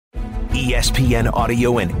ESPN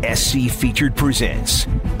Audio and SC Featured presents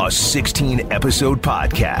a 16-episode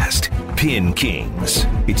podcast, Pin Kings.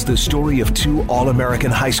 It's the story of two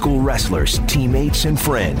All-American high school wrestlers, teammates, and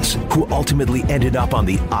friends who ultimately ended up on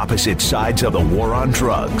the opposite sides of the war on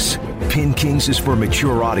drugs. Pin Kings is for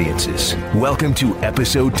mature audiences. Welcome to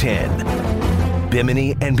Episode 10,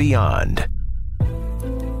 Bimini and Beyond.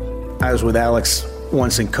 I was with Alex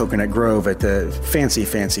once in Coconut Grove at the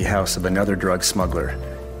fancy house of another drug smuggler.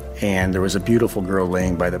 And there was a beautiful girl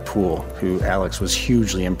laying by the pool who Alex was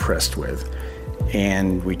hugely impressed with.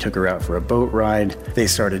 And we took her out for a boat ride. They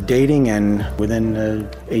started dating, and within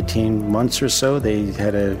 18 months or so, they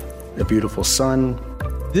had a beautiful son.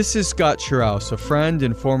 This is Scott Schraus, a friend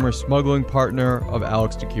and former smuggling partner of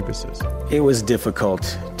Alex DeCubas's. It was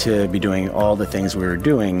difficult to be doing all the things we were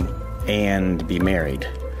doing and be married.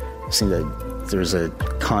 It seemed that there was a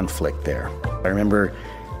conflict there. I remember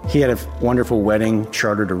he had a wonderful wedding,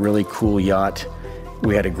 chartered a really cool yacht.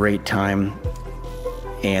 We had a great time.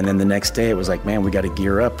 And then the next day it was like, man, we got to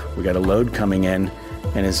gear up. We got a load coming in.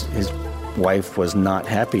 And his wife was not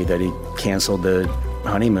happy that he canceled the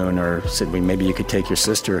honeymoon, or said, well, maybe you could take your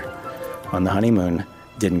sister on the honeymoon.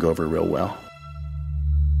 Didn't go over real well.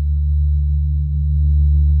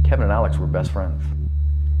 Kevin and Alex were best friends.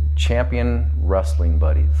 Champion wrestling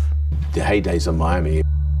buddies. The heydays of Miami.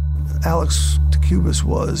 Alex DeCubas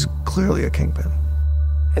was clearly a kingpin.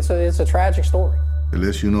 It's a tragic story. The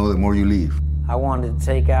less you know, the more you leave. I wanted to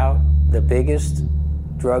take out the biggest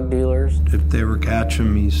drug dealers. If they ever catch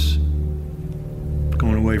him, he's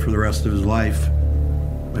going away for the rest of his life.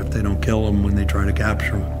 If they don't kill him when they try to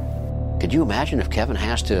capture him. Could you imagine if Kevin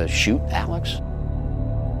has to shoot Alex?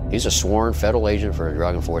 He's a sworn federal agent for a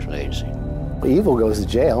drug enforcement agency. Evil goes to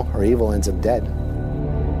jail, or evil ends up dead.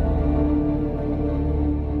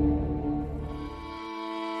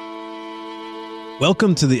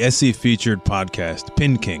 Welcome to the SC Featured podcast,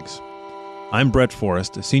 Pin Kings. I'm Brett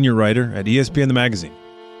Forrest, a senior writer at ESPN The Magazine.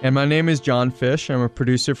 And my name is John Fish. I'm a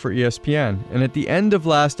producer for ESPN. And at the end of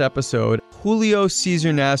last episode, Julio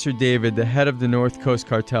Cesar Nasser David, the head of the North Coast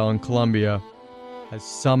Cartel in Colombia, has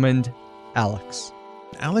summoned Alex.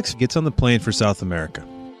 Alex gets on the plane for South America.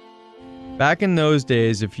 Back in those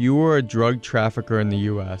days, if you were a drug trafficker in the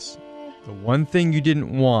U.S., the one thing you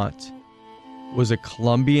didn't want was a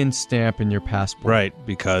Colombian stamp in your passport. Right,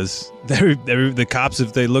 because the cops,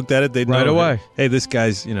 if they looked at it, they'd know right away. Hey, this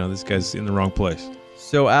guy's in the wrong place.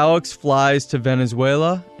 So Alex flies to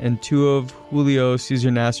Venezuela, and two of Julio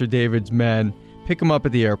Cesar Nasser David's men pick him up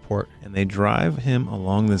at the airport. And they drive him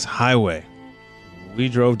along this highway. We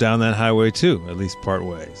drove down that highway too, at least part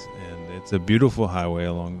ways. And it's a beautiful highway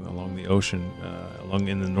along the ocean, along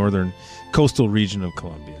in the northern coastal region of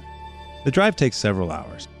Colombia. The drive takes several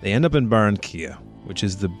hours. They end up in Barranquilla, which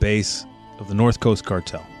is the base of the North Coast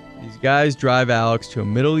Cartel. These guys drive Alex to a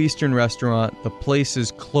Middle Eastern restaurant. The place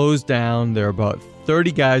is closed down. There are about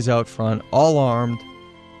 30 guys out front, all armed.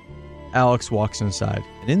 Alex walks inside.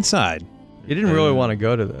 And inside, he didn't really want to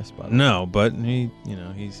go to this, by the way. No, but he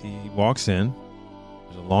walks in.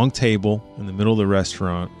 There's a long table in the middle of the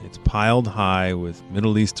restaurant. It's piled high with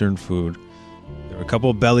Middle Eastern food. There are a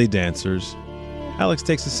couple of belly dancers. Alex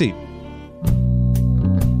takes a seat.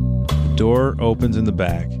 The door opens in the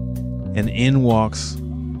back, and in walks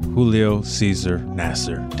Julio Cesar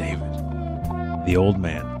Nasser David, the old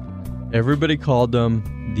man. Everybody called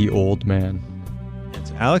him the old man. And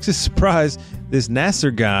to Alex's surprise, this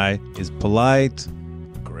Nasser guy is polite,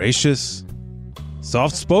 gracious,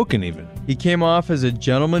 soft-spoken even. He came off as a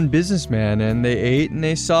gentleman businessman, and they ate and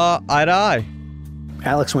they saw eye to eye.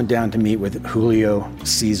 Alex went down to meet with Julio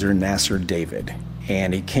Cesar Nasser David,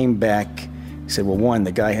 and he came back. He said, well, one,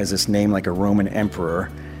 the guy has this name like a Roman emperor,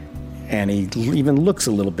 and he even looks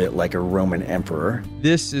a little bit like a Roman emperor.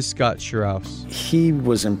 This is Scott Schraus. He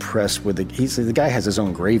was impressed with he said the guy has his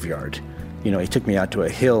own graveyard. You know, he took me out to a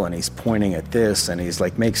hill, and he's pointing at this, and he's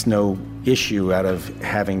like, makes no issue out of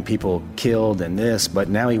having people killed and this, but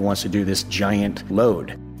now he wants to do this giant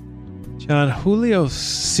load. John, Julio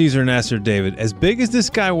Cesar Nasser David, as big as this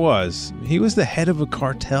guy was, he was the head of a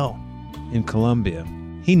cartel in Colombia.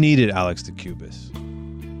 He needed Alex DeCubas.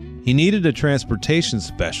 He needed a transportation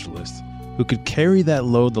specialist who could carry that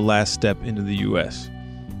load the last step into the U.S.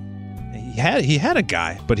 He had a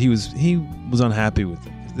guy, but he was unhappy with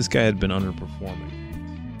him. This guy had been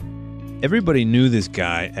underperforming. Everybody knew this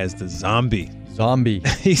guy as the Zombie.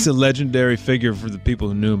 He's a legendary figure for the people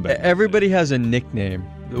who knew him back. Everybody has a nickname.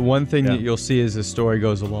 The one thing that you'll see as the story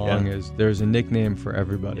goes along is there's a nickname for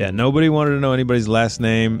everybody. Yeah, nobody wanted to know anybody's last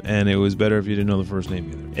name, and it was better if you didn't know the first name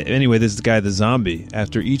either. Anyway, this guy, the Zombie,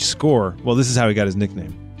 after each score, well, this is how he got his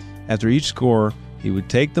nickname. After each score, He would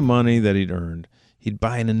take the money that he'd earned, he'd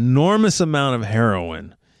buy an enormous amount of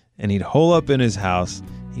heroin, and he'd hole up in his house.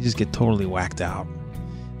 He'd just get totally whacked out.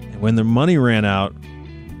 And when the money ran out,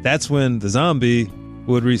 that's when the zombie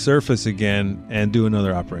would resurface again and do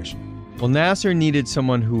another operation. Well, Nasser needed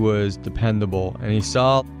someone who was dependable, and he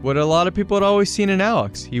saw what a lot of people had always seen in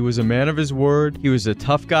Alex. He was a man of his word. He was a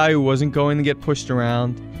tough guy who wasn't going to get pushed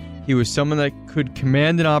around. He was someone that could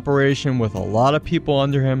command an operation with a lot of people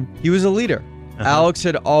under him. He was a leader. Alex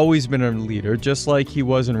had always been a leader, just like he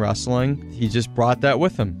was in wrestling. He just brought that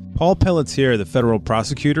with him. Paul Pelletier, the federal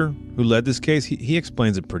prosecutor who led this case, he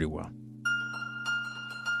explains it pretty well.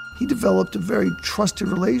 He developed a very trusted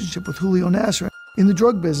relationship with Julio Nasser. In the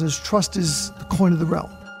drug business, trust is the coin of the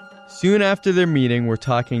realm. Soon after their meeting, we're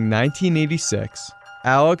talking 1986,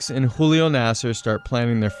 Alex and Julio Nasser start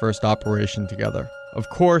planning their first operation together. Of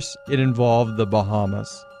course, it involved the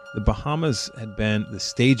Bahamas. The Bahamas had been the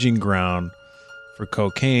staging ground for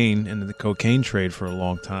cocaine and the cocaine trade for a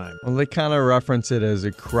long time. Well, they kind of reference it as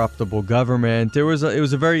a corruptible government. It was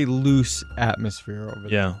a very loose atmosphere over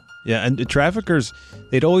there. Yeah, and the traffickers,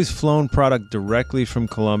 they'd always flown product directly from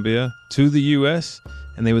Colombia to the U.S.,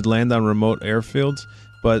 and they would land on remote airfields,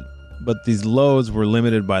 but these loads were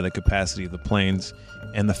limited by the capacity of the planes,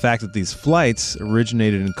 and the fact that these flights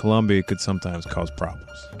originated in Colombia could sometimes cause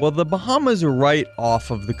problems. Well, the Bahamas are right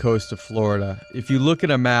off of the coast of Florida. If you look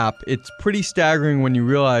at a map, it's pretty staggering when you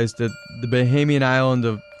realize that the Bahamian island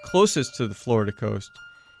closest to the Florida coast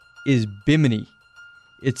is Bimini.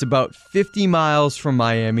 It's about 50 miles from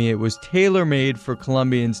Miami. It was tailor-made for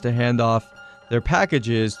Colombians to hand off their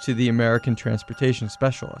packages to the American transportation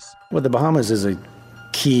specialists. Well, the Bahamas is a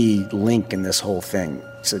key link in this whole thing.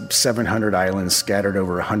 It's 700 islands scattered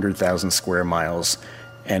over 100,000 square miles,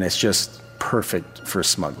 and it's just perfect for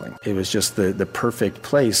smuggling. It was just the perfect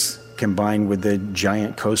place combined with the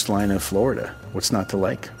giant coastline of Florida. What's not to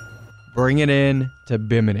like? Bring it in to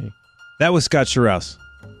Bimini. That was Scott Sherrouse.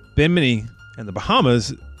 Bimini and the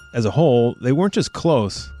Bahamas, as a whole, they weren't just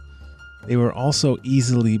close, they were also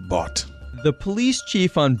easily bought. The police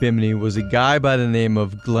chief on Bimini was a guy by the name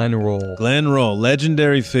of Glenn Roll. Glenn Roll,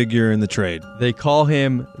 legendary figure in the trade. They call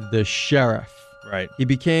him the sheriff. Right. He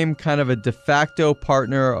became kind of a de facto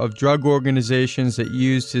partner of drug organizations that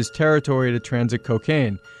used his territory to transit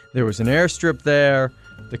cocaine. There was an airstrip there,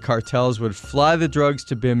 the cartels would fly the drugs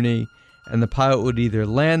to Bimini, and the pilot would either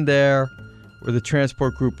land there, or the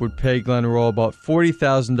transport group would pay Glenn Roll about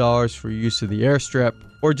 $40,000 for use of the airstrip,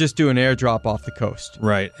 or just do an airdrop off the coast.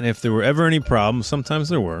 Right, and if there were ever any problems, sometimes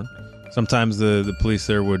there were. Sometimes the police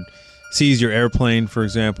there would seize your airplane, for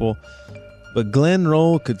example. But Glenn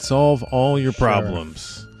Roll could solve all your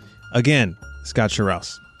problems. Again, Scott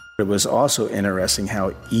Sherrouse. It was also interesting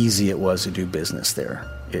how easy it was to do business there,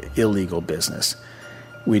 illegal business.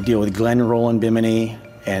 We deal with Glenn Roll in Bimini,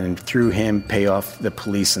 and through him pay off the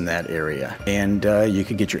police in that area. And you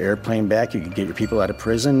could get your airplane back, you could get your people out of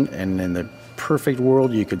prison, and in the perfect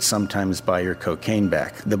world, you could sometimes buy your cocaine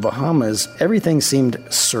back. The Bahamas, everything seemed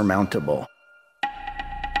surmountable.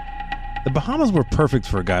 The Bahamas were perfect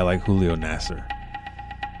for a guy like Julio Nasser.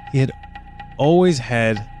 He had always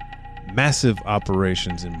had massive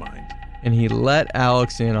operations in mind. And he let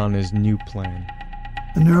Alex in on his new plan.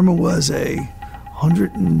 The Nirma was a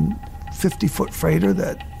 150-foot freighter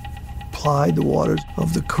that plied the waters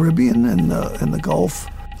of the Caribbean and the Gulf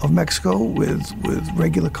of Mexico with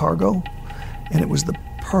regular cargo. And it was the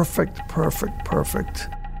perfect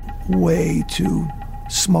way to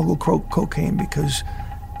smuggle cocaine, because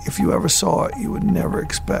if you ever saw it, you would never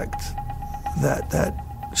expect that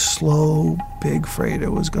slow, big freighter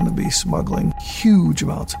was going to be smuggling huge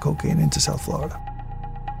amounts of cocaine into South Florida.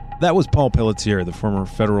 That was Paul Pelletier, the former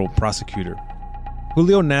federal prosecutor.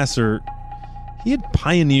 Julio Nasser, he had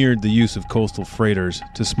pioneered the use of coastal freighters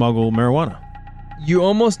to smuggle marijuana. You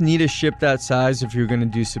almost need a ship that size if you're going to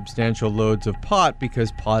do substantial loads of pot,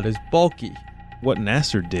 because pot is bulky. What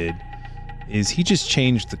Nasser did is he just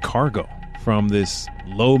changed the cargo from this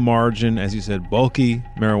low margin, as you said, bulky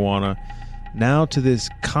marijuana, now to this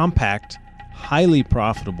compact, highly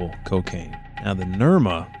profitable cocaine. Now the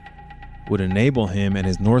Nirma would enable him and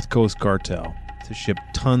his North Coast cartel to ship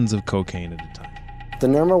tons of cocaine at a time. The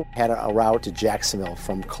Nirma had a route to Jacksonville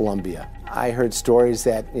from Colombia. I heard stories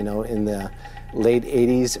that, in the late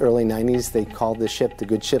 80s, early 90s, they called the ship the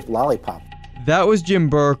good ship Lollipop. That was Jim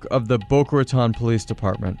Burke of the Boca Raton Police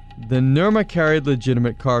Department. The Nirma carried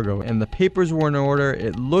legitimate cargo, and the papers were in order.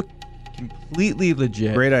 It looked completely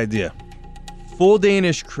legit. Great idea. Full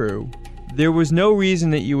Danish crew. There was no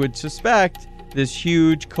reason that you would suspect this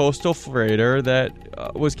huge coastal freighter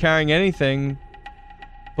that was carrying anything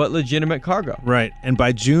but legitimate cargo. Right. And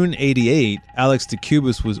by June 88, Alex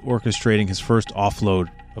DeCubis was orchestrating his first offload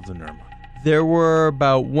of the Nirma. There were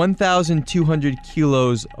about 1,200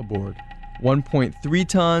 kilos aboard. 1.3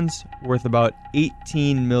 tons, worth about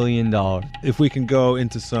 $18 million. If we can go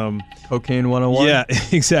into some Cocaine 101? Yeah,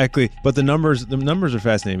 exactly. But the numbers are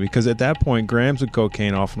fascinating because at that point, grams of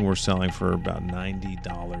cocaine often were selling for about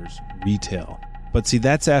 $90 retail. But see,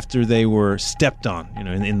 that's after they were stepped on,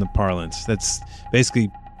 in the parlance. That's basically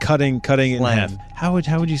cutting in half. How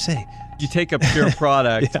would you say? You take a pure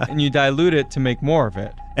product and you dilute it to make more of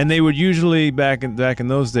it. And they would usually back in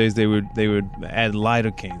those days they would add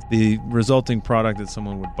lidocaine. The resulting product that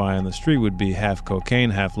someone would buy on the street would be half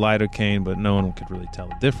cocaine, half lidocaine, but no one could really tell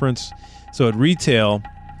the difference. So at retail,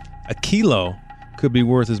 a kilo could be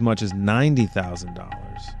worth as much as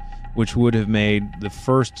 $90,000, which would have made the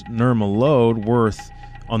first Nirma load worth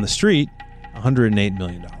on the street $108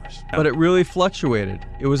 million. But it really fluctuated.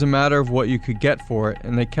 It was a matter of what you could get for it,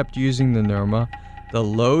 and they kept using the Nirma. The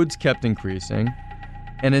loads kept increasing.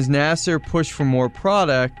 And as Nasser pushed for more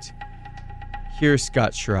product, here's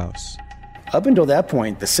Scott Strauss. Up until that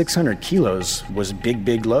point, the 600 kilos was a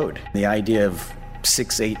big load. The idea of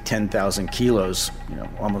 6, 8, 10,000 kilos,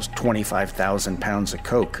 almost 25,000 pounds of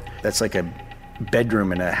coke. That's like a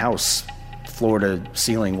bedroom in a house, floor to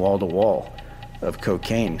ceiling, wall to wall of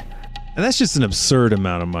cocaine. And that's just an absurd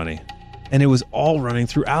amount of money. And it was all running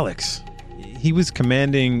through Alex. He was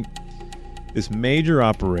commanding this major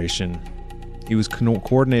operation. He was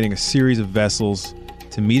coordinating a series of vessels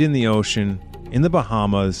to meet in the ocean, in the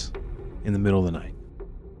Bahamas, in the middle of the night.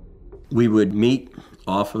 We would meet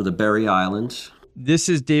off of the Berry Islands. This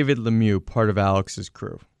is David Lemieux, part of Alex's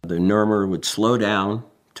crew. The Nirma would slow down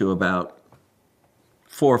to about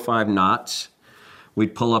 4 or 5 knots.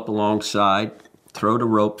 We'd pull up alongside, throw the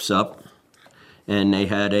ropes up, and they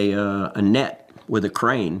had a net with a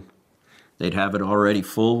crane. They'd have it already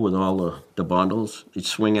full with all the bundles. They'd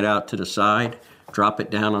swing it out to the side, drop it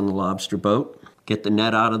down on the lobster boat, get the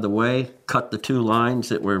net out of the way, cut the 2 lines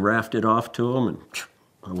that were rafted off to them, and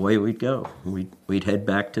away we'd go. We'd head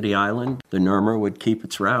back to the island. The Nirma would keep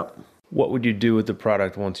its route. What would you do with the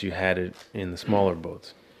product once you had it in the smaller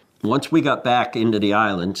boats? Once we got back into the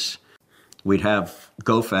islands, we'd have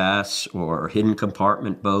go-fast or hidden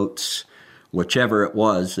compartment boats, whichever it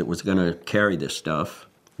was that was going to carry this stuff.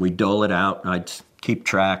 We'd dole it out. I'd keep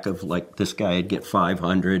track of, like, this guy would get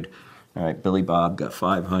 500. All right, Billy Bob got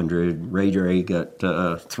 500. Ray Ray got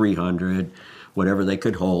 300. Whatever they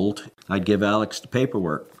could hold. I'd give Alex the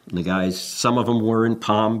paperwork. The guys, some of them were in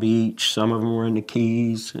Palm Beach. Some of them were in the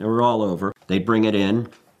Keys. They were all over. They'd bring it in.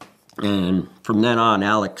 And from then on,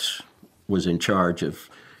 Alex was in charge of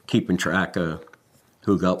keeping track of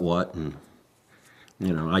who got what. And,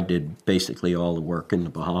 I did basically all the work in the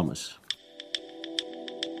Bahamas.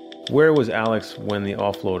 Where was Alex when the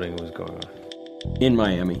offloading was going on? In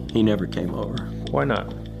Miami. He never came over. Why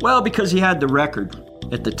not? Well, because he had the record.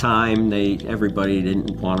 At the time, everybody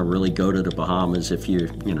didn't want to really go to the Bahamas if you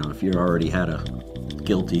already had a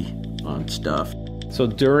guilty on stuff. So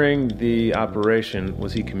during the operation,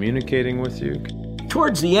 was he communicating with you?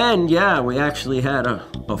 Towards the end, yeah, we actually had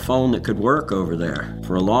a phone that could work over there.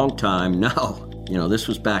 For a long time, no. This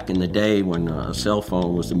was back in the day when a cell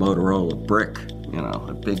phone was the Motorola brick,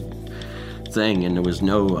 a big thing, and there was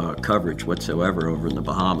no coverage whatsoever over in the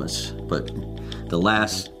Bahamas. But the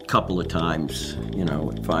last couple of times,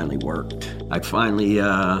 it finally worked. I'd finally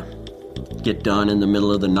get done in the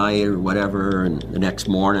middle of the night or whatever, and the next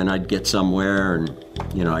morning I'd get somewhere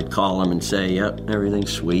and, I'd call them and say, yep,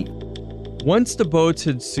 everything's sweet. Once the boats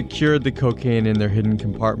had secured the cocaine in their hidden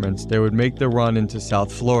compartments, they would make the run into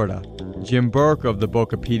South Florida. Jim Burke of the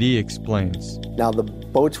Boca PD explains. Now, the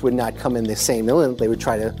boats would not come in the same inlet. They would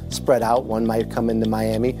try to spread out. One might come into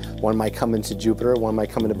Miami, one might come into Jupiter, one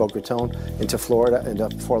might come into Boca Raton, into Florida, into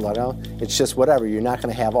Fort Lauderdale. It's just whatever. You're not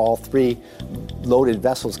going to have all 3 loaded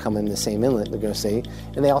vessels come in the same inlet, they're going to say.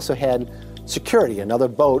 And they also had security, another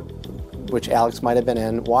boat, which Alex might have been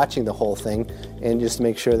in, watching the whole thing, and just to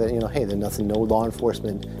make sure that, hey, there's nothing, no law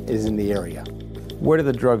enforcement is in the area. Where do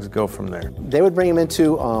the drugs go from there? They would bring them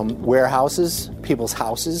into warehouses, people's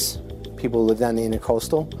houses. People who lived on the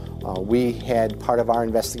intercoastal. We had part of our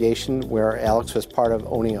investigation where Alex was part of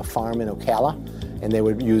owning a farm in Ocala, and they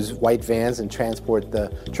would use white vans and transport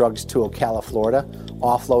the drugs to Ocala, Florida,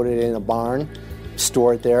 offload it in a barn,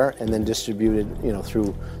 store it there, and then distribute it,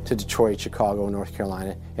 through to Detroit, Chicago, North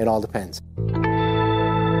Carolina. It all depends.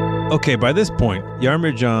 Okay, by this point,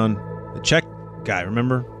 Yarmir John, the Czech guy,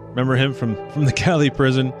 remember him from the Cali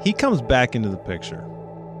prison? He comes back into the picture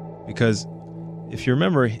because if you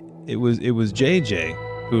remember, it was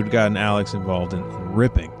JJ who'd gotten Alex involved in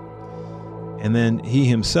ripping. And then he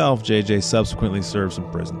himself, JJ, subsequently served some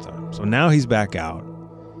prison time. So now he's back out.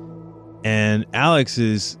 And Alex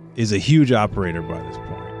is a huge operator by this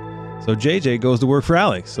point. So JJ goes to work for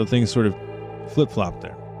Alex. So things sort of flip-flop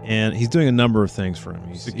there. And he's doing a number of things for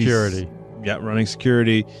him. Security. He's running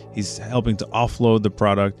security. He's helping to offload the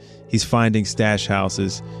product. He's finding stash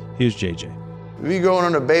houses. Here's JJ. We go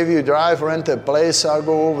on a Bayview Drive, rent a place. I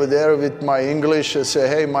go over there with my English and say,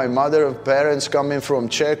 hey, my mother and parents coming from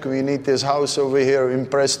Czech. We need this house over here,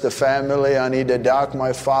 impress the family. I need a dock.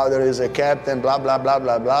 My father is a captain, blah, blah, blah,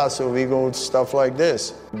 blah, blah. So we go stuff like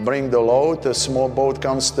this. Bring the load. The small boat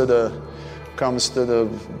comes to the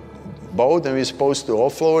boat, and we're supposed to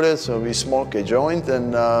offload it. So we smoke a joint,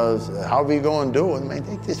 and how we going to do it? Man,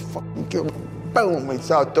 take this fucking kilo. Boom, we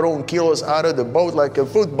start throwing kilos out of the boat like a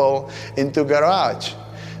football into garage.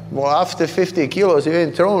 Well, after 50 kilos, you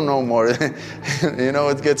ain't throwing no more. You know,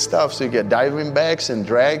 it gets tough. So you get diving bags and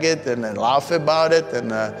drag it and then laugh about it.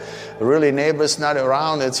 And really, neighbors not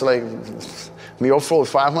around. It's like we offload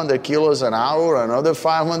 500 kilos an hour, another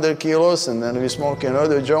 500 kilos, and then we smoke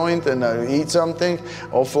another joint and eat something,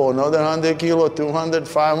 offload another 100 kilo, 200,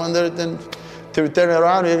 500, and to turn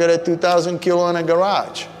around, you got a 2,000 kilo in a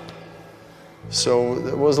garage. So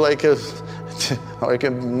it was like a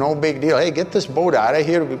no big deal. Hey, get this boat out of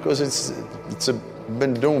here because it's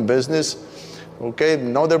been doing business. Okay,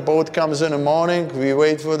 another boat comes in the morning. We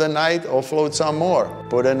wait for the night, offload some more,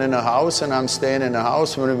 put it in a house, and I'm staying in the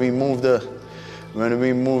house. When we move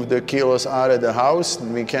the kilos out of the house,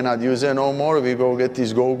 we cannot use it no more. We go get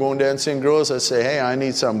these go-go dancing girls. I say, hey, I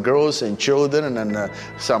need some girls and children and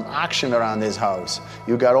some action around this house.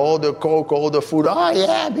 You got all the coke, all the food. Oh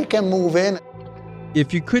yeah, we can move in.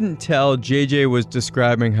 If you couldn't tell, JJ was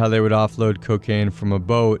describing how they would offload cocaine from a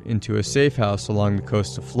boat into a safe house along the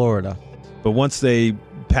coast of Florida. But once they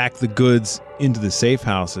pack the goods into the safe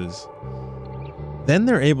houses, then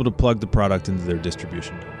they're able to plug the product into their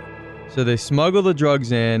distribution domain. So they smuggle the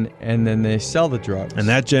drugs in, and then they sell the drugs. And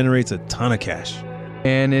that generates a ton of cash.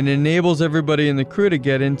 And it enables everybody in the crew to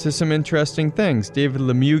get into some interesting things. David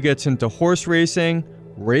Lemieux gets into horse racing,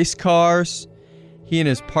 race cars. He and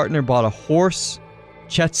his partner bought a horse,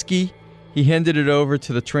 Chetski. He handed it over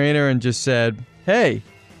to the trainer and just said, hey,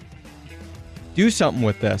 do something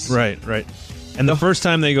with this. Right. And the first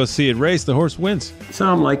time they go see it race, the horse wins. So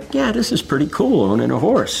I'm like, yeah, this is pretty cool owning a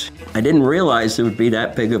horse. I didn't realize it would be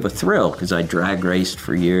that big of a thrill because I drag raced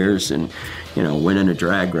for years and, winning a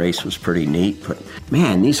drag race was pretty neat. But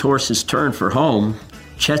man, these horses turn for home.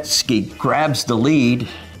 Chetski grabs the lead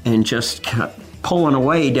and just kept pulling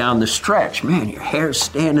away down the stretch. Man, your hair's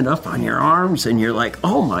standing up on your arms and you're like,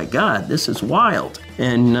 oh my God, this is wild.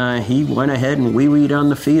 And he went ahead and wee-weed on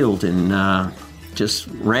the field and just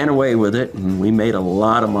ran away with it, and we made a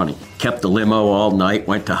lot of money. Kept the limo all night,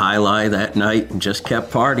 went to Jai Alai that night, and just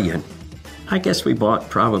kept partying. I guess we bought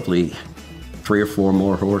probably 3 or 4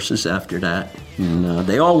 more horses after that, and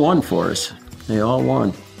they all won for us. They all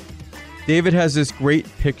won. David has this great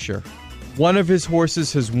picture. One of his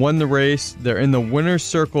horses has won the race. They're in the winner's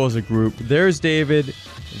circle as a group. There's David,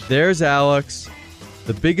 there's Alex,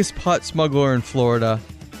 the biggest pot smuggler in Florida,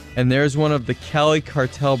 and there's one of the Cali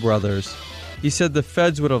cartel brothers. He said the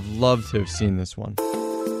feds would have loved to have seen this one.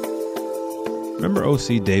 Remember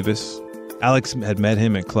O.C. Davis? Alex had met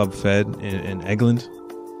him at Club Fed in Eglin.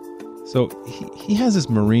 So he has this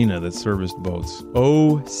marina that serviced boats.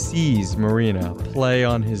 O.C.'s Marina, play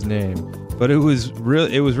on his name. But it was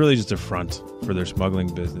really just a front for their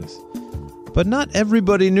smuggling business. But not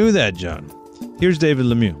everybody knew that, John. Here's David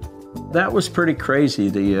Lemieux. That was pretty crazy.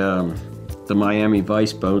 The Miami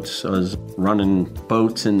Vice boats. I was running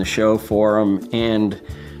boats in the show for them, and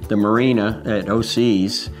the marina at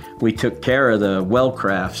OC's. We took care of the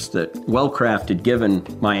Wellcrafts that Wellcraft had given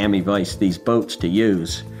Miami Vice these boats to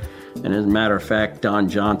use. And as a matter of fact, Don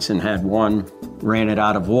Johnson had one, ran it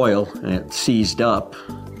out of oil, and it seized up.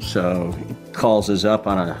 So he calls us up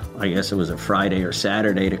on I guess it was a Friday or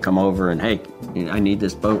Saturday to come over and, hey, I need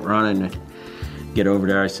this boat running. Get over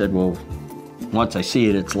there. I said, well, once I see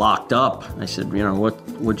it, it's locked up. I said,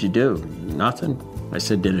 what'd you do? Nothing. I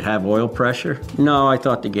said, did it have oil pressure? No, I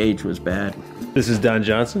thought the gauge was bad. This is Don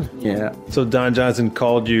Johnson? Yeah. So Don Johnson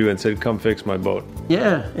called you and said, come fix my boat.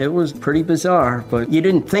 Yeah, it was pretty bizarre, but you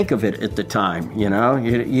didn't think of it at the time, You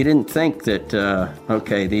didn't think that,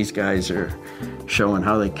 okay, these guys are showing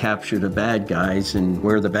how they capture the bad guys and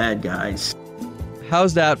we're the bad guys.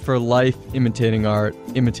 How's that for life imitating art,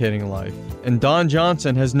 imitating life? And Don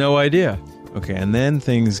Johnson has no idea. Okay, and then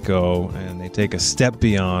things go, and they take a step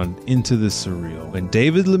beyond into the surreal. When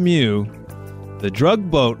David Lemieux The drug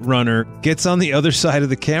boat runner gets on the other side of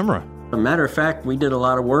the camera. As a matter of fact, we did a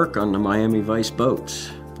lot of work on the Miami Vice boats.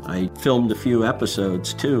 I filmed a few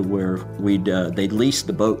episodes, too, where they'd lease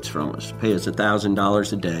the boats from us, pay us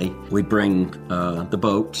 $1,000 a day. We'd bring the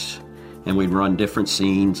boats, and we'd run different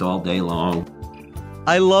scenes all day long.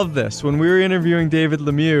 I love this. When we were interviewing David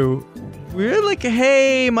Lemieux, we were like,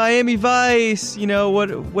 hey, Miami Vice,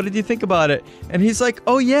 what did you think about it? And he's like,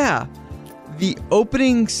 oh, yeah, the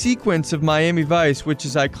opening sequence of Miami Vice, which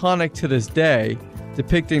is iconic to this day,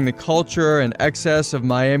 depicting the culture and excess of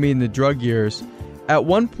Miami in the drug years. At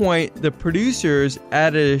one point, the producers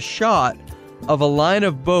added a shot of a line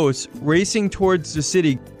of boats racing towards the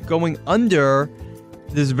city, going under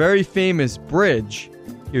this very famous bridge.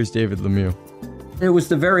 Here's David Lemieux. It was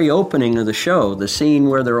the very opening of the show, the scene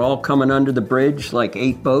where they're all coming under the bridge, like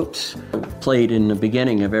 8 boats, played in the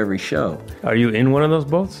beginning of every show. Are you in one of those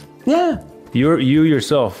boats? Yeah. You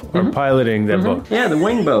yourself are piloting that boat? Yeah, the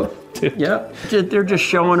wing boat. Yeah. They're just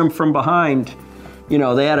showing them from behind.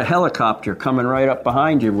 They had a helicopter coming right up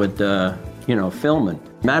behind you with, filming.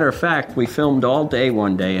 Matter of fact, we filmed all day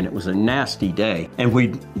one day, and it was a nasty day. And we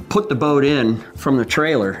put the boat in from the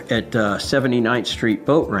trailer at 79th Street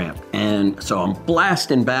boat ramp. And so I'm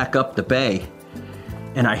blasting back up the bay,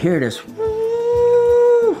 and I hear this,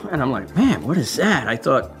 woo, and I'm like, man, what is that? I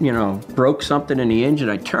thought, broke something in the engine.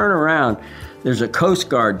 I turn around, there's a Coast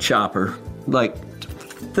Guard chopper, like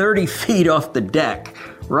 30 feet off the deck,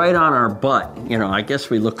 right on our butt. I guess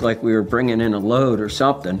we looked like we were bringing in a load or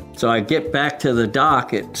something. So I get back to the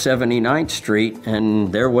dock at 79th Street,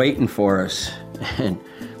 and they're waiting for us. And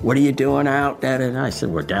what are you doing out there? And I said,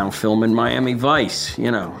 we're down filming Miami Vice.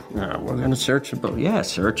 We're going to search the boat. Yeah,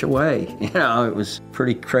 search away. It was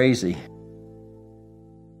pretty crazy.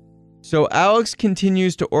 So Alex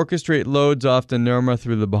continues to orchestrate loads off the Nerma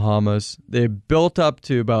through the Bahamas. They built up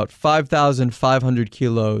to about 5,500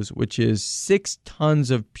 kilos, which is 6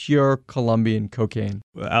 tons of pure Colombian cocaine.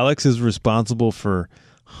 Alex is responsible for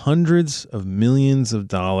hundreds of millions of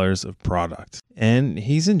dollars of product. And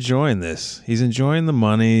he's enjoying this. He's enjoying the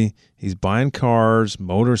money. He's buying cars,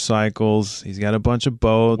 motorcycles. He's got a bunch of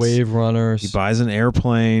boats. Wave runners. He buys an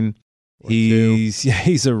airplane.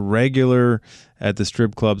 He's a regular at the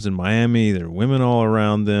strip clubs in Miami. There are women all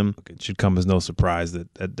around them. It should come as no surprise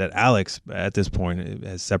that Alex, at this point,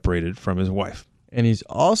 has separated from his wife. And he's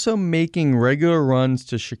also making regular runs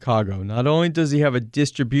to Chicago. Not only does he have a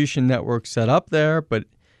distribution network set up there, but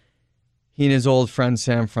he and his old friend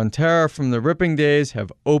Sam Frontera from the Ripping days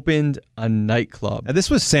have opened a nightclub. Now,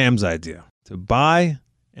 this was Sam's idea, to buy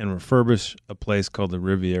and refurbish a place called the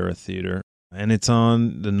Riviera Theater. And it's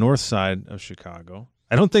on the north side of Chicago.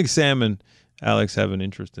 I don't think Sam and Alex have an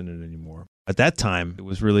interest in it anymore. At that time, it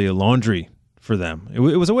was really a laundry for them. It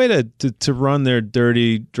was a way to run their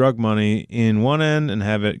dirty drug money in one end and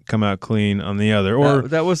have it come out clean on the other. Or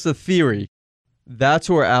that was the theory. That's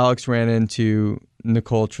where Alex ran into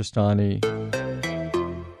Nicole Tristani.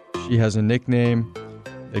 She has a nickname.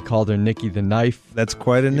 They called her Nikki the Knife. That's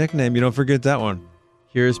quite a nickname. You don't forget that one.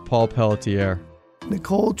 Here's Paul Pelletier.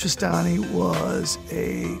 Nicole Tristani was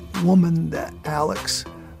a woman that Alex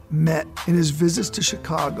met in his visits to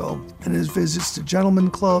Chicago and his visits to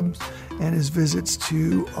gentlemen clubs and his visits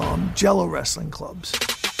to Jello wrestling clubs.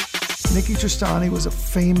 Nikki Tristani was a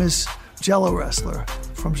famous Jello wrestler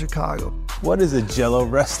from Chicago. What is a Jello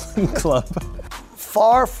wrestling club?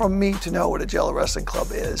 Far from me to know what a Jello wrestling club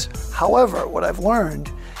is. However, what I've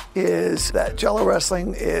learned is that Jello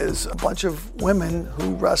wrestling is a bunch of women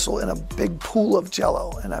who wrestle in a big pool of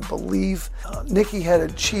Jello. And I believe Nikki had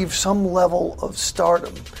achieved some level of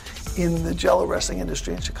stardom in the Jello wrestling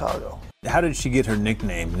industry in Chicago. How did she get her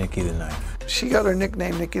nickname, Nikki the Knife? She got her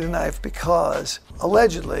nickname Nikki the Knife because,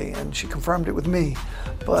 allegedly, and she confirmed it with me,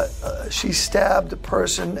 but she stabbed a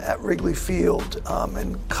person at Wrigley Field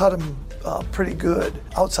and cut him pretty good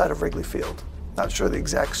outside of Wrigley Field. Not sure the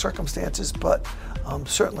exact circumstances, but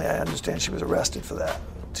certainly I understand she was arrested for that.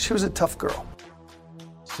 She was a tough girl.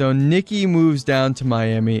 So Nikki moves down to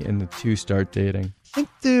Miami and the two start dating. I think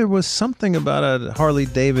there was something about a Harley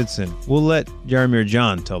Davidson. We'll let Jaromir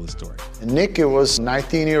John tell the story. Nikki was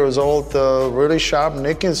 19 years old, really sharp.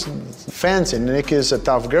 Nikki's fancy. Nikki is a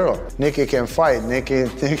tough girl. Nikki can fight.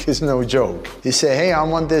 Nikki's no joke. He said, hey, I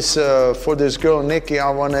want this, for this girl, Nikki, I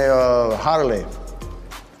want a Harley.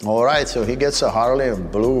 All right, so he gets a Harley,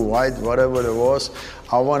 blue, white, whatever it was.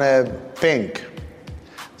 I want a pink.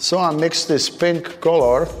 So I mix this pink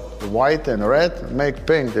color, white and red, make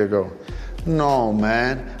pink. They go, no,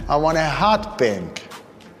 man, I want a hot pink.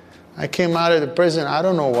 I came out of the prison, I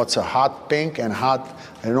don't know what's a hot pink and hot,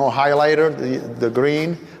 highlighter, the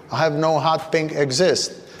green. I have no hot pink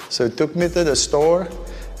exist. So he took me to the store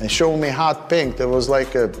and showed me hot pink. There was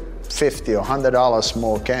like a $50 or $100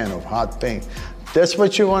 small can of hot pink. That's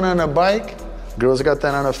what you want on a bike? Girl's got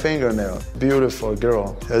that on her fingernail. Beautiful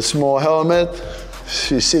girl. A small helmet.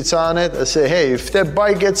 She sits on it. I say, hey, if that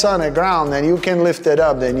bike gets on the ground and you can lift it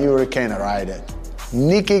up, then you can ride it.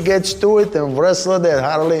 Nikki gets to it and wrestle that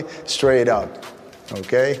Harley straight up.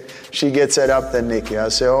 Okay? She gets it up to Nikki. I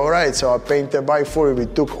say, all right, so I paint the bike for you. We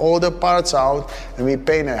took all the parts out and we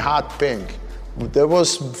painted hot pink. There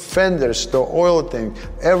was fenders, the oil thing,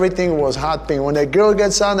 everything was hot pink. When a girl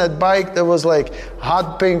gets on that bike, there was like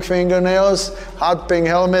hot pink fingernails, hot pink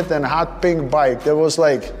helmet, and hot pink bike. There was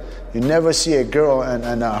like, you never see a girl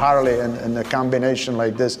and a Harley and a combination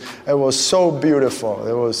like this. It was so beautiful.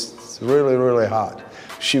 It was really, really hot.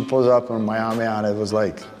 She pulls up in Miami and it was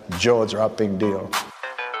like jaw-dropping deal.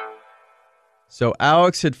 So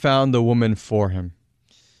Alex had found the woman for him.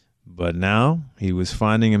 But now he was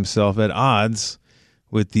finding himself at odds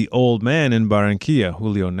with the old man in Barranquilla,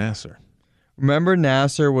 Julio Nasser. Remember,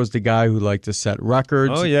 Nasser was the guy who liked to set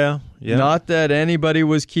records. Oh, yeah. Not that anybody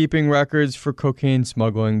was keeping records for cocaine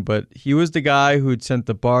smuggling, but he was the guy who'd sent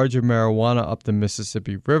the barge of marijuana up the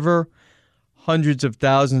Mississippi River, hundreds of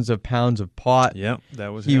thousands of pounds of pot. Yep,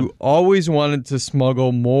 that was him. He always wanted to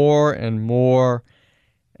smuggle more and more.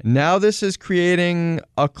 Now this is creating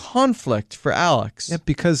a conflict for Alex. Yeah,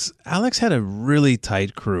 because Alex had a really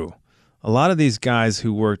tight crew. A lot of these guys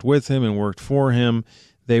who worked with him and worked for him,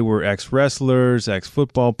 they were ex-wrestlers,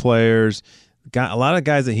 ex-football players, a lot of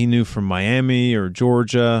guys that he knew from Miami or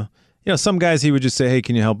Georgia. You know, some guys he would just say, hey,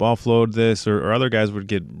 can you help offload this? Or other guys would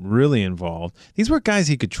get really involved. These were guys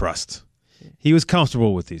he could trust. He was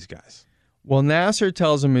comfortable with these guys. Well, Nasser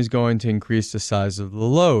tells him he's going to increase the size of the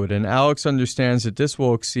load, and Alex understands that this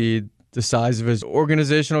will exceed the size of his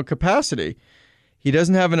organizational capacity. He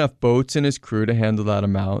doesn't have enough boats in his crew to handle that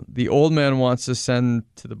amount. The old man wants to send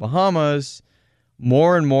to the Bahamas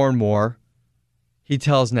more and more and more. He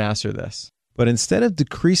tells Nasser this. But instead of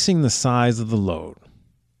decreasing the size of the load,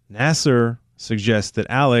 Nasser suggests that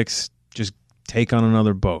Alex just take on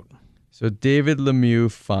another boat. So David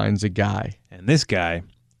Lemieux finds a guy. And this guy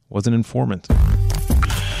was an informant.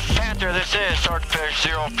 Panther, this is Swordfish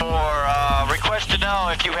 04. Request to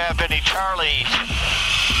know if you have any Charlies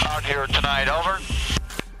out here tonight. Over.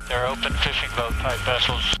 They're open fishing boat type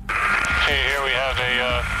vessels. Okay, here we have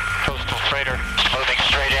a coastal freighter moving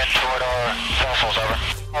straight in toward our vessels. Over.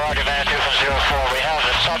 Roger, Van 2 from 04. We have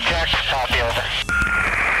the subject. Copy, over.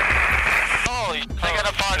 Holy, they got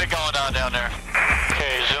a party going on down there.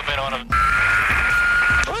 Okay, zoom in on them.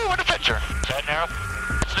 Ooh, what a picture. Is that narrow?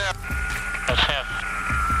 It's narrow. That's him.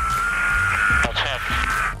 That's him.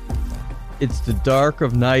 It's the dark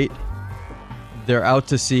of night. They're out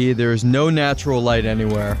to sea. There is no natural light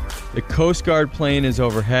anywhere. The Coast Guard plane is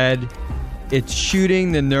overhead. It's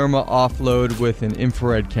shooting the Nirma offload with an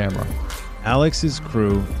infrared camera. Alex's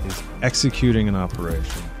crew is executing an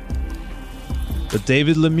operation. But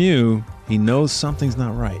David Lemieux, he knows something's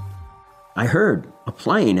not right. I heard a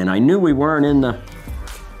plane, and I knew we weren't in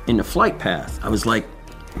the flight path. I was like,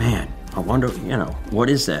 man, I wonder, what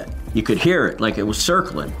is that? You could hear it like it was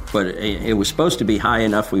circling, but it was supposed to be high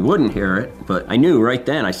enough we wouldn't hear it. But I knew right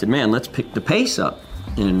then, I said, man, let's pick the pace up.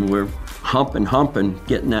 And we're humping,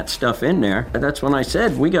 getting that stuff in there. And that's when I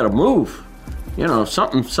said, we got to move.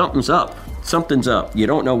 Something's up. Something's up. You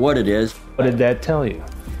don't know what it is. What did that tell you?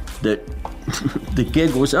 That the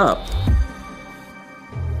gig was up.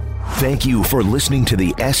 Thank you for listening to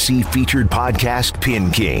the SC Featured Podcast,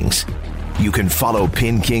 Pin Kings. You can follow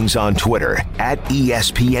Pin Kings on Twitter at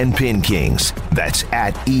ESPN Pin Kings. That's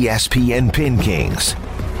at ESPN Pin Kings.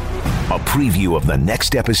 A preview of the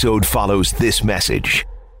next episode follows this message.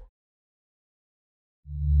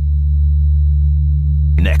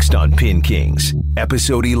 Next on Pin Kings,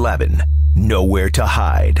 Episode 11, Nowhere to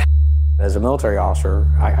Hide. As a military officer,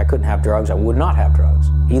 I couldn't have drugs. I would not have drugs,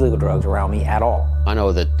 illegal drugs around me at all. I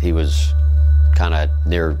know that he was kind of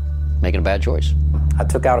near making a bad choice. I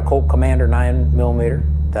took out a Colt Commander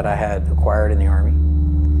 9mm that I had acquired in the Army,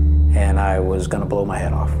 and I was going to blow my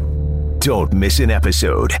head off. Don't miss an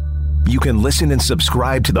episode. You can listen and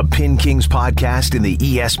subscribe to the Pin Kings podcast in the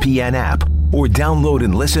ESPN app or download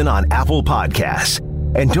and listen on Apple Podcasts.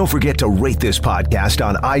 And don't forget to rate this podcast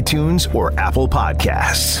on iTunes or Apple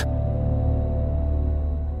Podcasts.